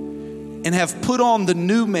 and have put on the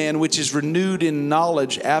new man, which is renewed in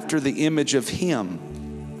knowledge after the image of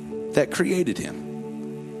him that created him.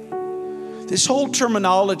 This whole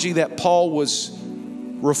terminology that Paul was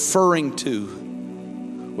referring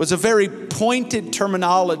to was a very pointed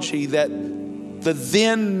terminology that the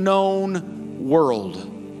then known world,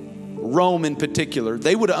 Rome in particular,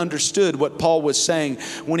 they would have understood what Paul was saying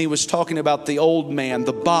when he was talking about the old man,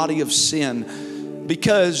 the body of sin.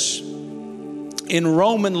 Because in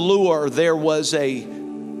Roman lore, there was a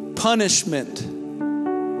punishment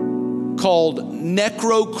called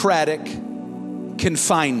necrocratic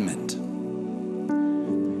confinement.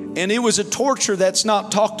 And it was a torture that's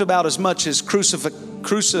not talked about as much as I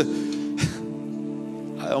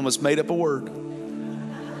almost made up a word.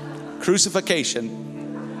 Crucifixion.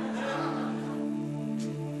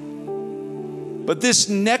 But this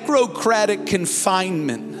necrocratic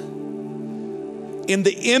confinement, in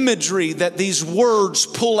the imagery that these words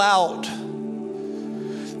pull out,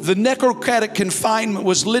 the necrocratic confinement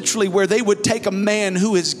was literally where they would take a man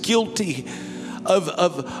who is guilty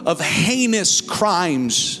of heinous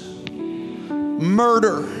crimes,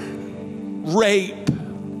 murder, rape,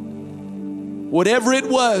 whatever it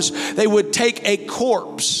was. They would take a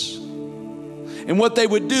corpse, and what they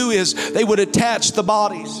would do is they would attach the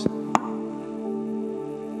bodies.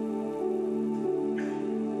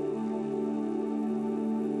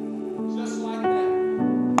 Just like that.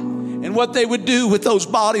 And what they would do with those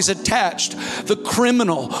bodies attached, the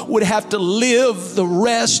criminal would have to live the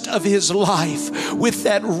rest of his life with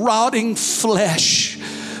that rotting flesh.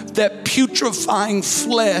 That putrefying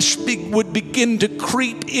flesh would begin to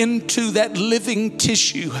creep into that living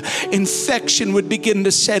tissue. Infection would begin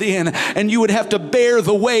to set in, and you would have to bear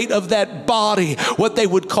the weight of that body, what they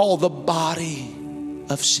would call the body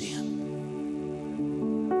of sin.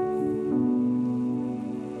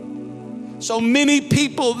 So many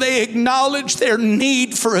people, they acknowledge their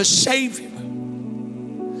need for a Savior.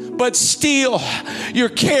 But still, you're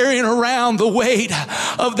carrying around the weight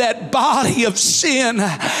of that body of sin,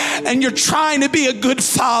 and you're trying to be a good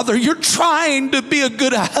father. You're trying to be a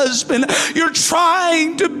good husband. You're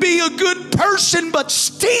trying to be a good person, but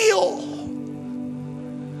still,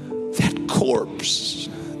 that corpse,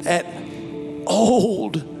 that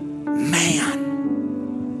old man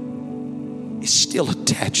is still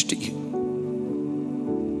attached to you.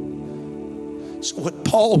 So what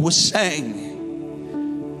Paul was saying,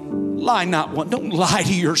 lie not one. Don't lie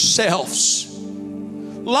to yourselves.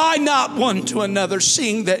 Lie not one to another,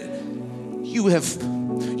 seeing that you have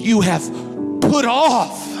put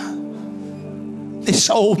off this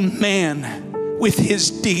old man with his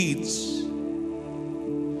deeds.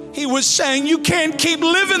 He was saying you can't keep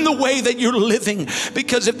living the way that you're living,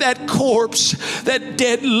 because if that corpse, that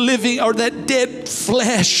dead living or that dead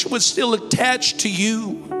flesh was still attached to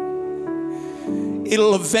you,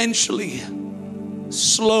 it'll eventually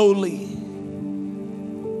slowly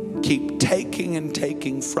keep taking and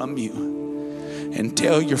taking from you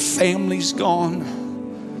until your family's gone,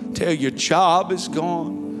 until your job is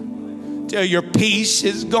gone, until your peace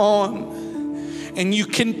is gone, and you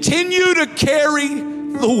continue to carry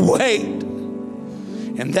the weight.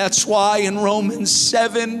 And that's why in Romans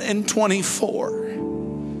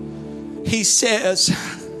 7:24 he says,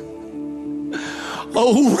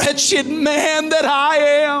 "O wretched man that I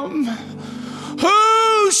am,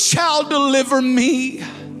 who shall deliver me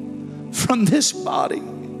from this body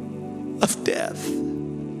of death?"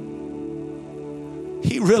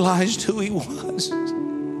 he realized who he was.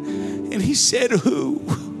 And he said, who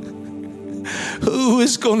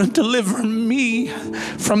is going to deliver me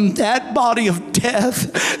from that body of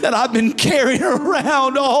death that I've been carrying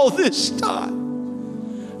around all this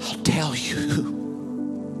time? I'll tell you.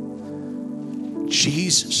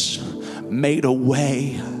 Jesus made a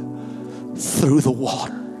way through the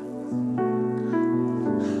water.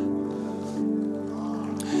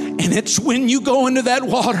 And it's when you go into that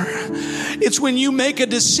water, it's when you make a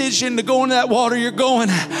decision to go into that water, you're going,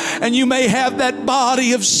 and you may have that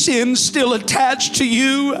body of sin still attached to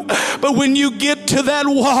you, but when you get to that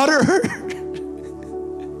water,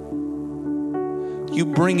 you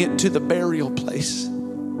bring it to the burial place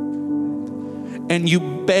and you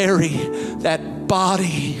bury that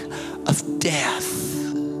body of death.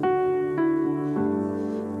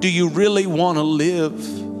 Do you really want to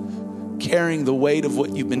live carrying the weight of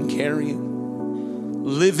what you've been carrying?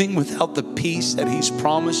 Living without the peace that He's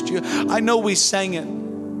promised you? I know we sang it,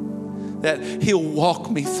 that He'll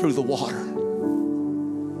walk me through the water.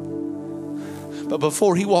 But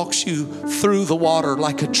before He walks you through the water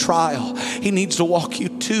like a trial, He needs to walk you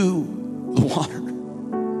to the water.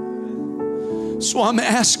 So I'm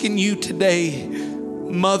asking you today,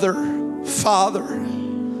 mother, father,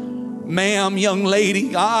 ma'am, young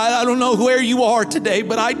lady, I don't know where you are today,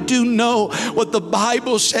 but I do know what the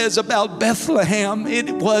Bible says about Bethlehem.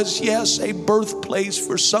 It was, yes, a birthplace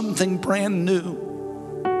for something brand new.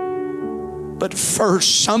 But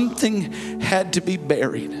first, something had to be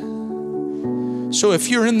buried. So if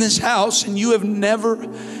you're in this house and you have never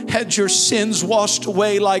had your sins washed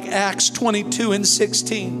away like Acts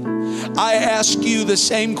 22:16, I ask you the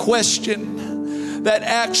same question that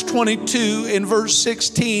Acts 22 in verse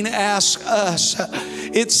 16 asks us.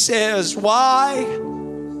 It says, why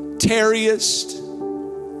tarriest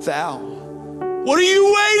thou? What are you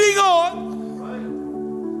waiting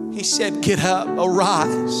on? He said, get up,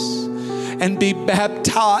 arise, and be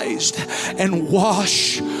baptized and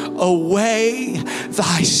wash away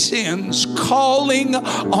thy sins, calling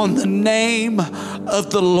on the name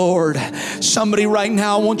of the Lord. Somebody right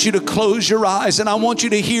now, I want you to close your eyes and I want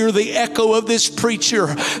you to hear the echo of this preacher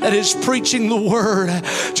that is preaching the word.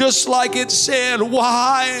 Just like it said,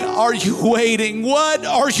 why are you waiting? What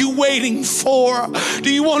are you waiting for?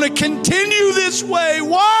 Do you want to continue this way?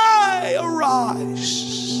 Why?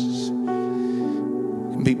 Arise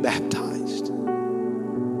and be baptized.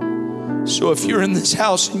 So if you're in this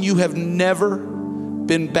house and you have never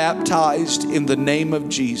been baptized in the name of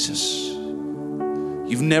Jesus,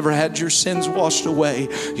 you've never had your sins washed away,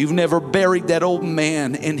 you've never buried that old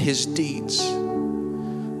man in his deeds,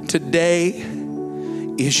 today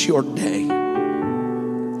is your day.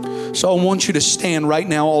 So I want you to stand right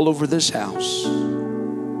now all over this house.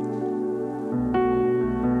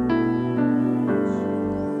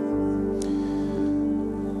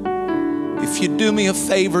 If you do me a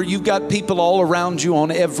favor, you've got people all around you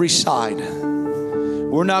on every side.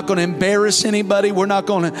 We're not going to embarrass anybody. We're not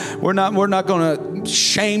going to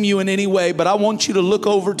shame you in any way, but I want you to look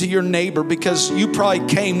over to your neighbor, because you probably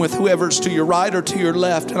came with whoever's to your right or to your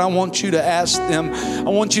left, and I want you to ask them, I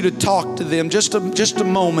want you to talk to them just a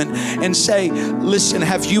moment and say, listen,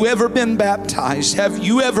 have you ever been baptized? Have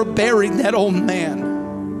you ever buried that old man?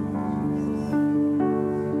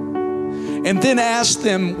 And then ask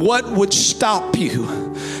them, what would stop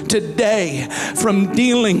you today from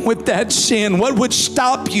dealing with that sin? What would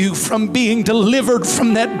stop you from being delivered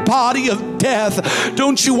from that body of death?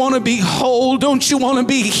 Don't you want to be whole? Don't you want to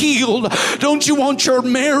be healed? Don't you want your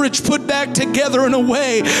marriage put back together in a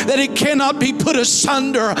way that it cannot be put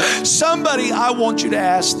asunder? Somebody, I want you to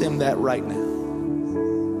ask them that right now.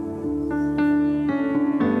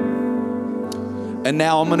 And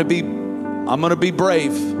now I'm going to be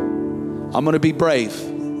brave. I'm going to be brave.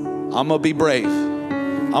 I'm going to be brave.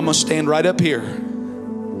 I'm going to stand right up here. And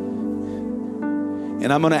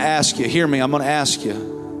I'm going to ask you, hear me, I'm going to ask you,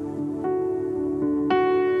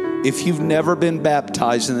 if you've never been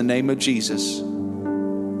baptized in the name of Jesus,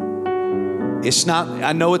 it's not,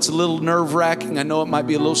 I know it's a little nerve-wracking. I know it might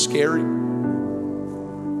be a little scary,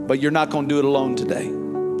 but you're not going to do it alone today.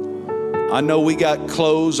 I know we got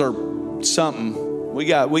clothes or something. We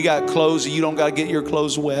got clothes, you don't got to get your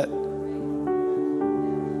clothes wet.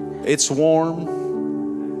 It's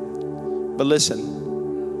warm. But listen,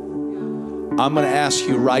 I'm going to ask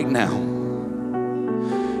you right now,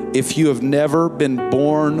 if you have never been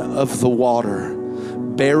born of the water,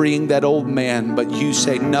 burying that old man, but you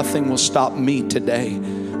say nothing will stop me today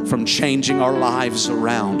from changing our lives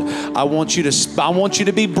around. I want you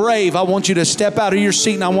to be brave. I want you to step out of your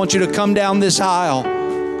seat and I want you to come down this aisle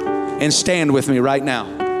and stand with me right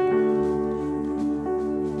now.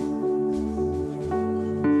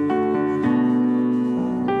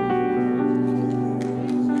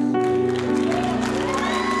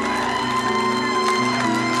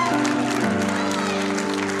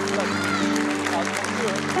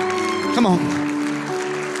 Come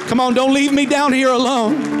on. Come on, don't leave me down here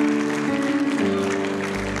alone.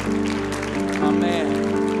 My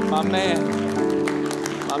man, my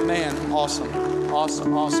man, my man. Awesome,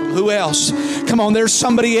 awesome, awesome. Who else? Come on, there's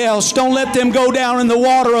somebody else. Don't let them go down in the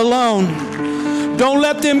water alone. Don't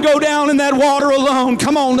let them go down in that water alone.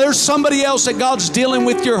 Come on, there's somebody else that God's dealing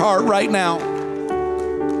with your heart right now.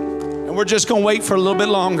 And we're just going to wait for a little bit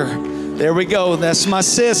longer. There we go. That's my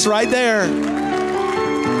sis right there.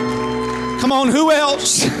 Come on, who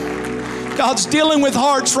else? God's dealing with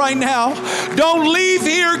hearts right now. Don't leave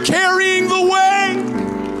here carrying the weight.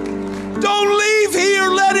 Don't leave here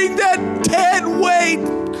letting that dead weight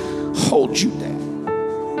hold you down.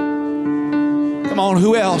 Come on,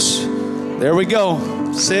 who else? There we go.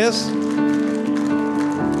 Sis.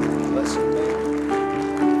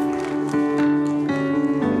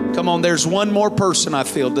 Come on, there's one more person I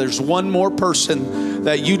feel. There's one more person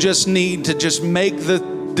that you just need to just make the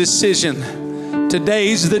decision.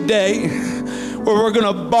 Today's the day where we're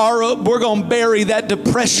going to bury that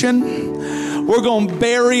depression. We're going to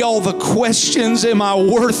bury all the questions. Am I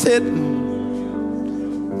worth it?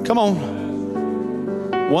 Come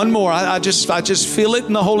on. One more. I just feel it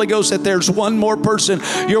in the Holy Ghost that there's one more person.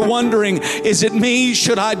 You're wondering, is it me?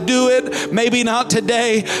 Should I do it? Maybe not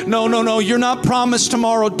today. No. You're not promised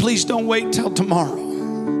tomorrow. Please don't wait till tomorrow.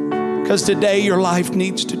 Because today your life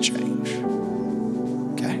needs to change.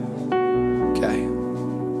 Okay.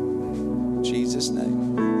 Jesus'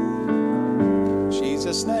 name.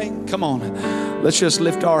 Jesus' name. Come on. Let's just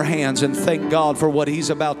lift our hands and thank God for what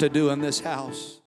He's about to do in this house.